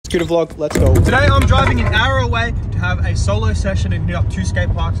Scooter vlog, let's go. Today I'm driving an hour away to have a solo session and hit up 2 skate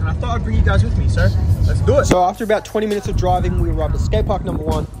parks, and I thought I'd bring you guys with me, so let's do it. So after about 20 minutes of driving, we arrived at skate park number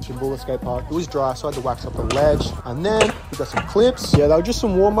 1, Shimbula skate park. It was dry, so I had to wax up the ledge, and then we got some clips. Yeah, they were just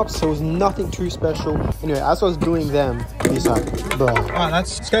some warm-ups, so it was nothing too special. Anyway, as I was doing them, he's like, bro. All right,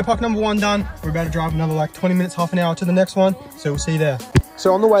 that's skate park number 1 done. We're about to drive another like 20 minutes, half an hour to the next one, so we'll see you there.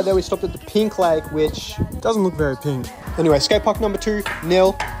 So on the way there, we stopped at the Pink Lake, which doesn't look very pink. Anyway, skate park number 2,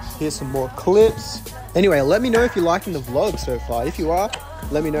 nil. Here's some more clips. Anyway, let me know if you're liking the vlog so far. If you are,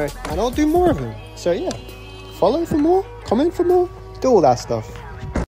 let me know, and I'll do more of them. So yeah, follow for more, comment for more, do all that stuff.